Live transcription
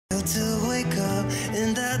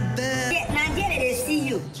in that bed. Nigeria, they see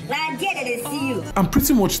you. Nigeria, they see you. I'm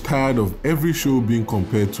pretty much tired of every show being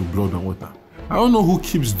compared to Blood and Water. I don't know who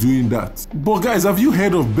keeps doing that. But guys, have you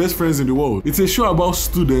heard of Best Friends in the World? It's a show about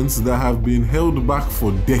students that have been held back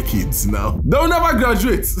for decades now. They'll never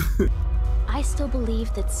graduate. I still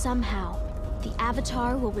believe that somehow the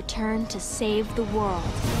Avatar will return to save the world.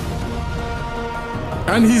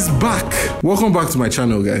 And he's back. Welcome back to my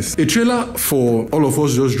channel, guys. A trailer for All of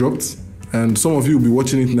Us just dropped, and some of you will be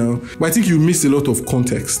watching it now. But I think you missed a lot of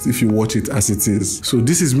context if you watch it as it is. So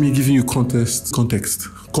this is me giving you context of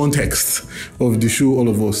the show All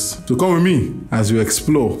of Us. So come with me as we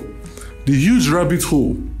explore the huge rabbit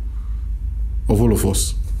hole of All of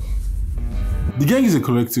Us. The gang is a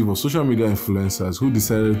collective of social media influencers who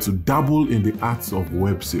decided to dabble in the arts of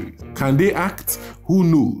web series. Can they act? Who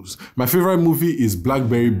knows? My favorite movie is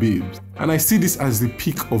Blackberry Babes, and I see this as the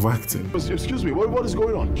peak of acting. Excuse me, what is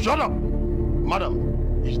going on? Shut up!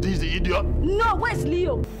 Madam, is this the idiot? No, where's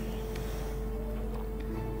Leo?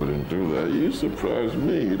 I didn't do that. You surprised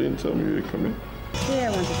me. You didn't tell me you were coming. Yeah,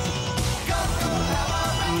 I wanted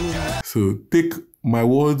to. So take my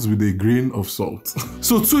words with a grain of salt.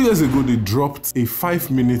 So 2 years ago, they dropped a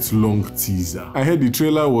 5-minute long teaser. I heard the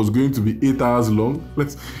trailer was going to be 8 hours long.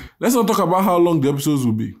 Let's not talk about how long the episodes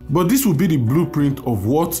will be. But this will be the blueprint of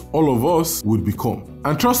what All of Us would become.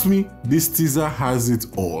 And trust me, this teaser has it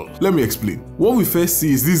all. Let me explain. What we first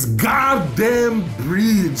see is this goddamn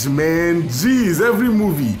bridge, man. Jeez, every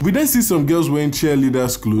movie. We then see some girls wearing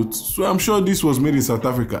cheerleaders' clothes. So I'm sure this was made in South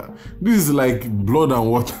Africa. This is like Blood and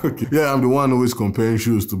Water. Okay. Yeah, I'm the one always comparing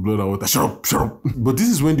shows to Blood and Water. Shut up. But this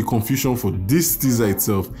is when the confusion for this teaser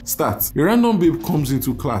itself starts. A random babe comes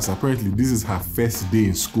into class. Apparently, this is her first day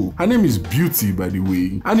in school. Her name is Beauty, by the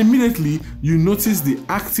way. And immediately, you notice the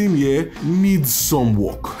acting here needs some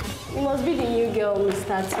work. You must be the new girl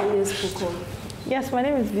Mr. Tony spoke of. Yes, my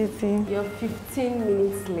name is Beauty. You're 15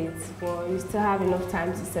 minutes late, but you still have enough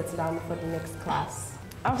time to settle down for the next class.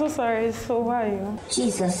 I'm so sorry, so why are you?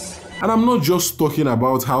 Jesus. And I'm not just talking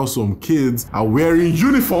about how some kids are wearing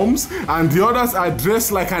uniforms and the others are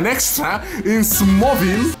dressed like an extra in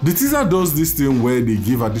Smallville. The teaser does this thing where they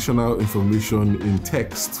give additional information in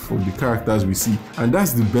text for the characters we see. And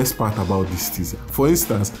that's the best part about this teaser. For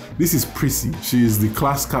instance, this is Prissy. She is the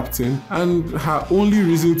class captain and her only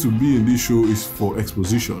reason to be in this show is for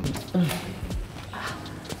exposition.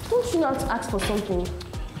 Don't you know how to ask for something?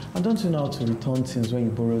 And don't you know how to return things when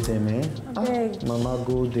you borrow them, eh? Mama,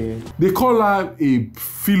 go there. They call her a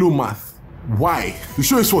philomath. Why? The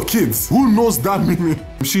show is for kids. Who knows that meaning?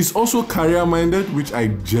 She's also career-minded, which I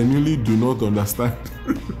genuinely do not understand.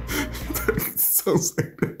 It sounds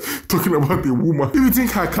like that. Talking about a woman. If you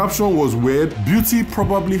think her caption was weird, Beauty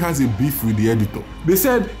probably has a beef with the editor. They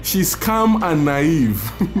said she's calm and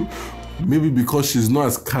naive. Maybe because she's not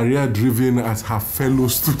as career-driven as her fellow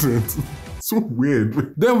students. So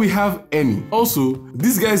weird. Then we have Annie. Also,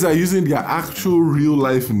 these guys are using their actual real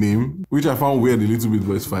life name, which I found weird a little bit,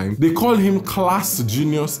 but it's fine. They call him Class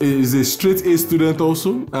Genius. He's a straight A student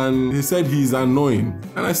also, and he said he's annoying.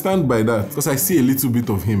 And I stand by that, because I see a little bit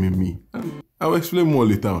of him in me. And I'll explain more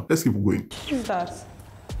later. Let's keep going. Who's that?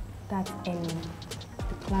 That's Annie,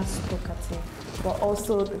 the class talkative, but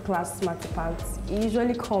also the class smarty pants. He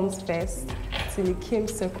usually comes first, till he came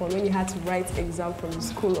second when he had to write exam from the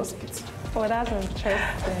school hospital. Oh, that's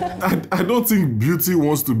interesting. I don't think Beauty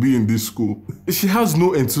wants to be in this school. She has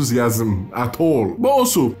no enthusiasm at all. But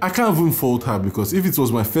also, I can't even fault her because if it was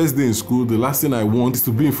my first day in school, the last thing I want is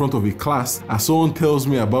to be in front of a class as someone tells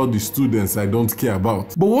me about the students I don't care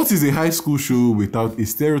about. But what is a high school show without a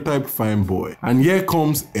stereotyped fine boy? And here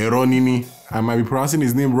comes Eronini. I might be pronouncing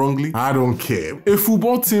his name wrongly. I don't care. A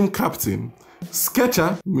football team captain.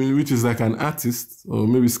 Sketcher, which is like an artist, or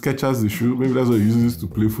maybe Sketchers the shoe, maybe that's what he uses to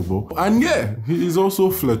play football. And yeah, he is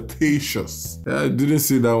also flirtatious. I didn't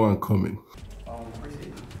see that one coming.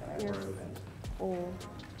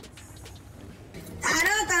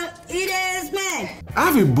 I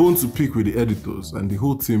have a bone to pick with the editors and the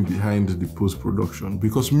whole team behind the post-production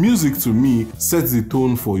because music to me sets the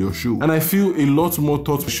tone for your show. And I feel a lot more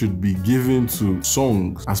thought should be given to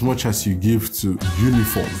songs as much as you give to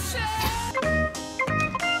uniforms.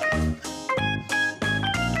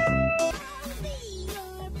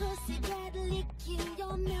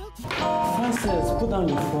 Put down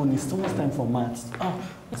your phone, it's almost time for maths. Oh.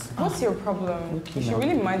 What's your problem? Okay, you should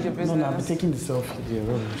really mind your business. No, I'll be taking the selfie there,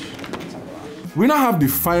 rubbish. We now have the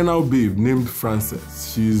final babe named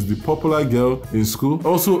Frances. She is the popular girl in school,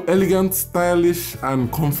 also elegant, stylish,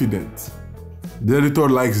 and confident. The editor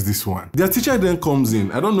likes this one. Their teacher then comes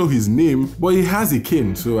in. I don't know his name, but he has a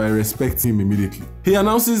cane, so I respect him immediately. He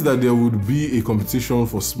announces that there would be a competition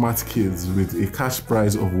for smart kids with a cash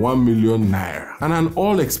prize of 1 million naira and an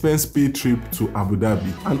all-expense paid trip to Abu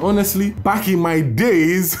Dhabi. And honestly, back in my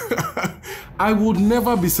days, I would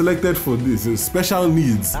never be selected for this. Special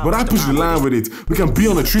needs. But I pushed the line with it. We can be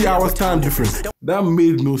on a 3-hour time difference. That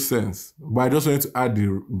made no sense. But I just wanted to add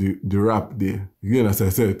the rap there. Again, as I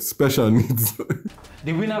said, special needs.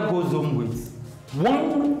 The winner goes home with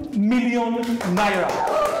 1 million naira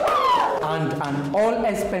and an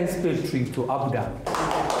all-expense paid trip to Abu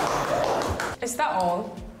Dhabi. Is that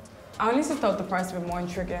all? I honestly thought the price would be more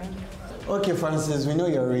intriguing. Okay, Francis, we know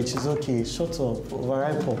you're rich. It's okay. Shut up.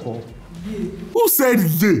 Override Popo. Who said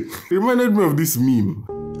yeah? It reminded me of this meme.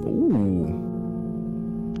 Ooh.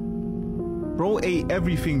 Bro ate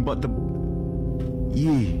everything but the...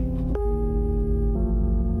 Yeah.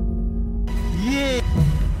 Yeah.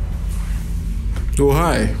 Oh,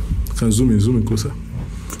 hi. Can zoom in closer.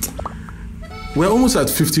 We're almost at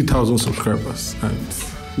 50,000 subscribers. And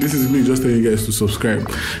this is me just telling you guys to subscribe.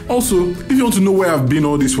 Also, if you want to know where I've been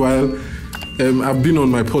all this while, I've been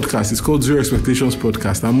on my podcast. It's called Zero Expectations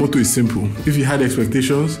Podcast. Our motto is simple. If you had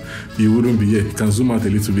expectations, you wouldn't be here. You can zoom out a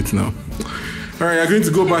little bit now. All right, you're going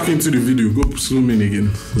to go back into the video. Go zoom in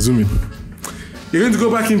again. Zoom in. You're going to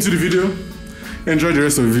go back into the video. Enjoy the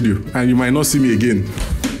rest of the video. And you might not see me again.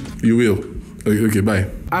 You will. Okay, bye.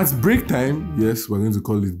 At break time, yes, we're going to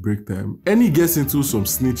call it break time, Annie gets into some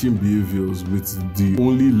snitching behaviors with the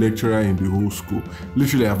only lecturer in the whole school.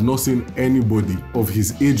 Literally, I've not seen anybody of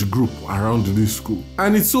his age group around this school.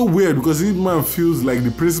 And it's so weird because this man feels like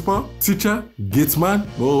the principal, teacher, gatesman,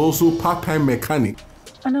 but also part-time mechanic.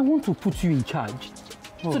 And I want to put you in charge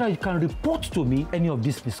so that you can report to me any of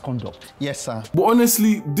this misconduct. Yes, sir. But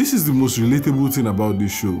honestly, this is the most relatable thing about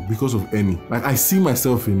this show because of Annie. Like, I see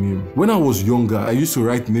myself in him. When I was younger, I used to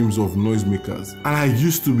write names of noisemakers, and I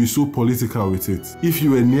used to be so political with it. If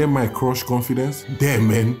you were near my crush confidence, damn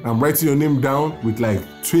man, I'm writing your name down with like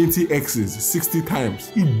 20 X's 60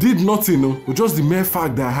 times. It did nothing, but just the mere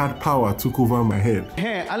fact that I had power took over my head.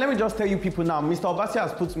 Hey, and let me just tell you people now, Mr. Obasi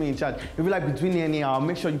has put me in charge. If you like between me and I'll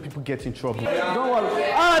make sure you people get in trouble. Don't worry.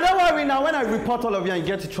 Don't worry now. When I report all of you and you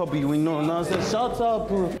get in trouble, you will know. Nonsense. Shut up,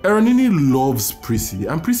 bro. Eronini loves Prissy,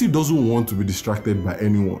 and Prissy doesn't want to be distracted by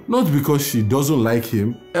anyone. Not because she doesn't like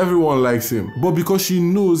him, everyone likes him, but because she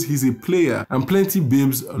knows he's a player and plenty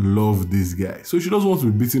babes love this guy. So she doesn't want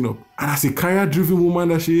to be beaten up. And as a career-driven woman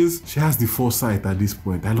that she is, she has the foresight at this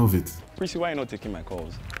point. I love it. Prissy, why are you not taking my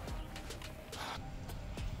calls?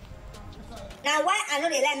 Now why I know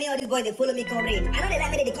they let me all these boys they follow me come read? I know they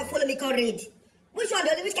let me they follow me come read. Which one do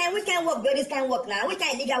which kind work do this kind work now? Which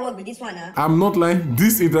kind illegal work with this one now? I'm not lying,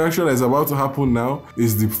 this interaction that is about to happen now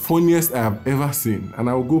is the funniest I have ever seen, and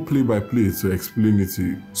I will go play by play to explain it to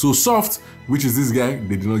you. So Soft, which is this guy,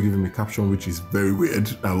 they did not give him a caption, which is very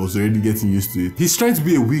weird. I was already getting used to it. He's trying to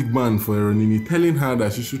be a weak man for Eronini, telling her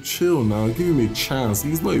that she should chill now, give him a chance.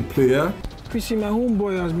 He's not a player. Prissy, my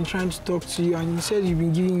homeboy has been trying to talk to you and he said you've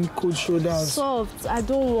been giving him cold shoulders. Soft, I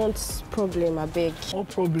don't want problem, I beg. No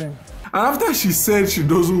problem. And after she said she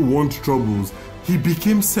doesn't want troubles, he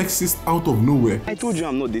became sexist out of nowhere. I told you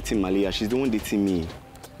I'm not dating Malia, she's the one dating me.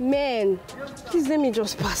 Man, please let me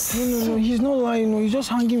just pass. No, he's not lying, no, he's just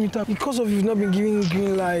hanging with her because of you've not been giving him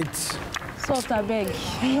green lights. Soft, I beg.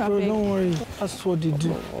 Bro, don't worry, that's what they do.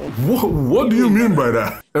 What do you mean by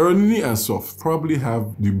that? Eronini and Soft probably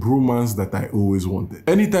have the bromance that I always wanted.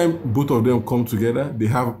 Anytime both of them come together, they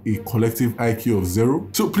have a collective IQ of 0.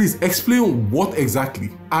 So please explain what exactly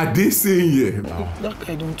are they saying here? That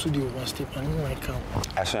guy don't do the overstep, I don't like him.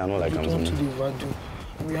 Actually, I don't like him. Don't do the overdo.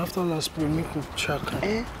 We after last spray, make him track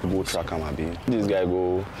him. Go track him, abi. This guy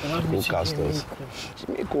go cast us.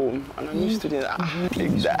 Make home, and I'm used to that.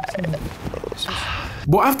 Big guy.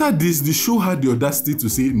 But after this, the show had the audacity to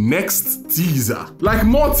say next teaser. Like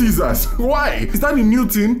more teasers. Why? Is that a new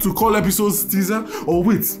thing to call episodes teaser? Or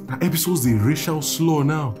wait, are episodes a racial slur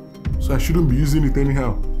now? So I shouldn't be using it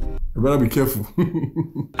anyhow. I better be careful.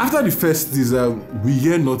 After the first teaser, we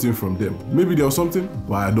hear nothing from them. Maybe there was something,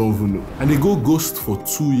 but I don't even know. And they go ghost for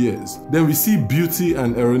 2 years. Then we see Beauty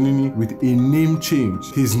and Eronini with a name change.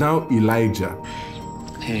 He's now Elijah.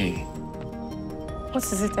 Hey. What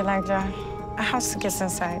is it, Elijah? I have to get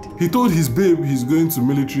inside. He told his babe he's going to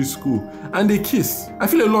military school and they kiss. I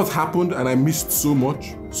feel a lot happened and I missed so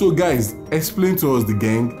much. So guys, explain to us, the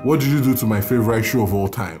gang, what did you do to my favorite show of all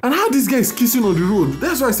time? And how this guy is kissing on the road?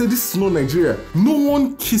 That's why I said this is not Nigeria. No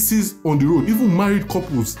one kisses on the road. Even married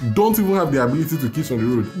couples don't even have the ability to kiss on the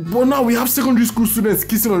road. But now we have secondary school students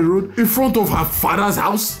kissing on the road in front of her father's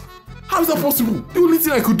house. How is that possible? The only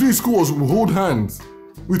thing I could do in school was hold hands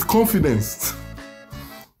with confidence.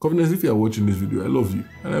 Confidence, if you are watching this video, I love you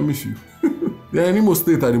and I miss you. They are in Imo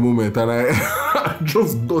State at the moment and I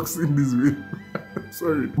just doxing this video.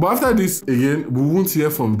 Sorry. But after this, again, we won't hear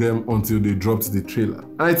from them until they dropped the trailer.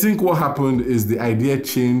 And I think what happened is the idea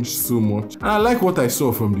changed so much. And I like what I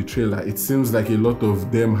saw from the trailer. It seems like a lot of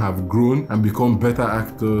them have grown and become better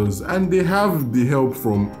actors. And they have the help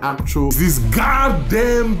from actual... This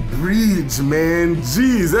goddamn bridge, man.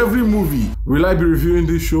 Jeez, every movie. Will I be reviewing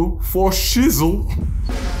this show? For shizzle.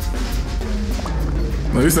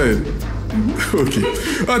 Now you said okay.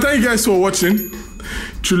 Thank you guys for watching.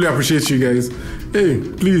 Truly appreciate you guys. Hey,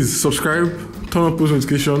 please subscribe, turn on post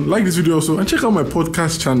notification, like this video also, and check out my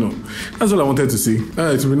podcast channel. That's all I wanted to say.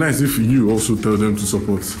 It would be nice if you also tell them to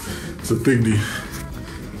support. So take the...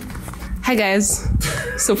 Hi guys.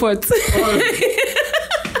 Support.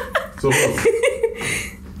 Support.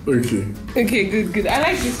 Okay. Okay, good. I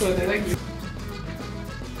like this one. I like this.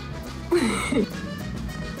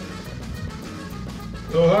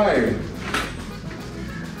 Oh, hi.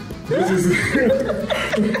 This is...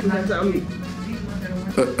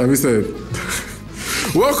 I said,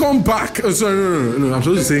 welcome back. Oh, sorry, no, I'm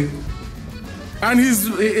supposed to say. And he's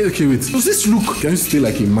okay. Wait, does this look? Can you stay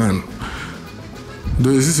like a man?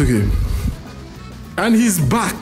 Is this okay? And he's back.